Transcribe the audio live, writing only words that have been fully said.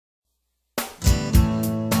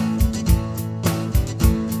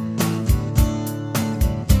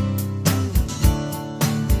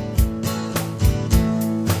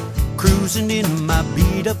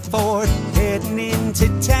made up for it, heading into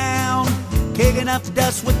town, kicking up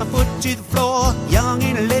dust with my foot to the floor, young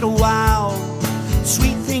and a little wild.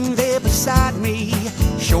 Sweet thing there beside me,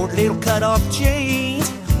 short little cut-off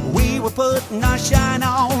jeans. We were putting our shine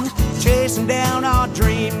on, chasing down our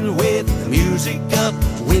dreams with the music up,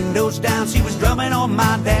 windows down. She was drumming on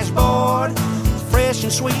my dashboard, fresh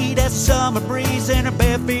and sweet as summer breeze, and her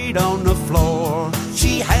bare feet on the floor.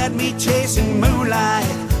 She had me chasing moonlight,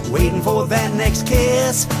 waiting for that next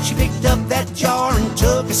kiss. She picked up that jar and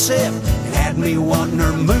took a sip, and had me wanting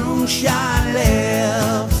her moonshine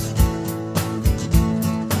lips.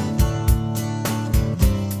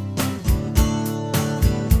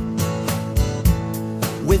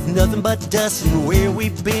 With nothing but dust and where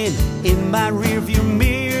we've been in my rearview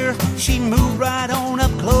mirror, she moved right on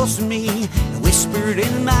up close to me and whispered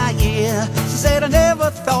in my ear. She said, I never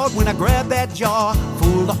thought when I grabbed that jar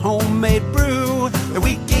full of homemade brew that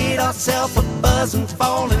we'd get ourselves a buzz and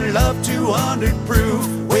fall in love 200 proof.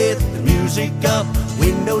 With the music up,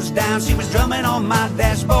 windows down, she was drumming on my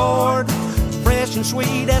dashboard, fresh and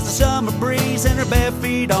sweet as the summer breeze, and her bare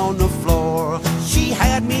feet on the floor. She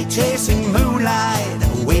had me chasing moonlight,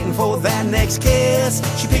 waiting for that next kiss.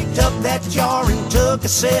 She picked up that jar and took a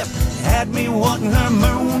sip, had me wanting her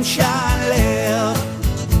moonshine lip.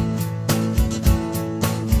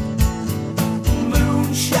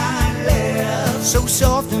 Moonshine lip, so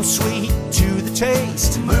soft and sweet to the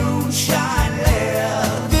taste. Moonshine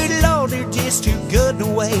lip, good Lord, they're just too good to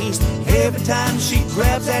waste. Every time she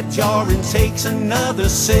grabs that jar and takes another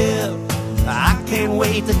sip, I can't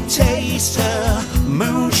wait to taste her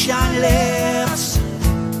moonshine lips.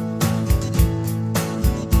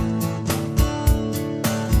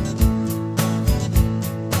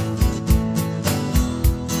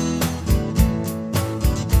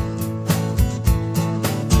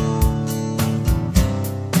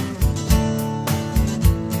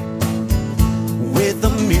 With the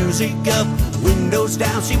music up, windows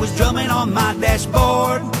down, she was drumming on my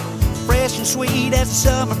dashboard, fresh and sweet as a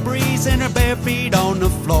summer breeze, and her bare feet on the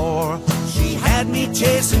floor. She had me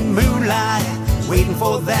chasing moonlight, waiting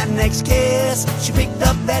for that next kiss. She picked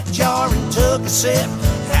up that jar and took a sip,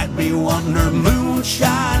 had me wanting her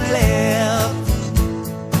moonshine lip.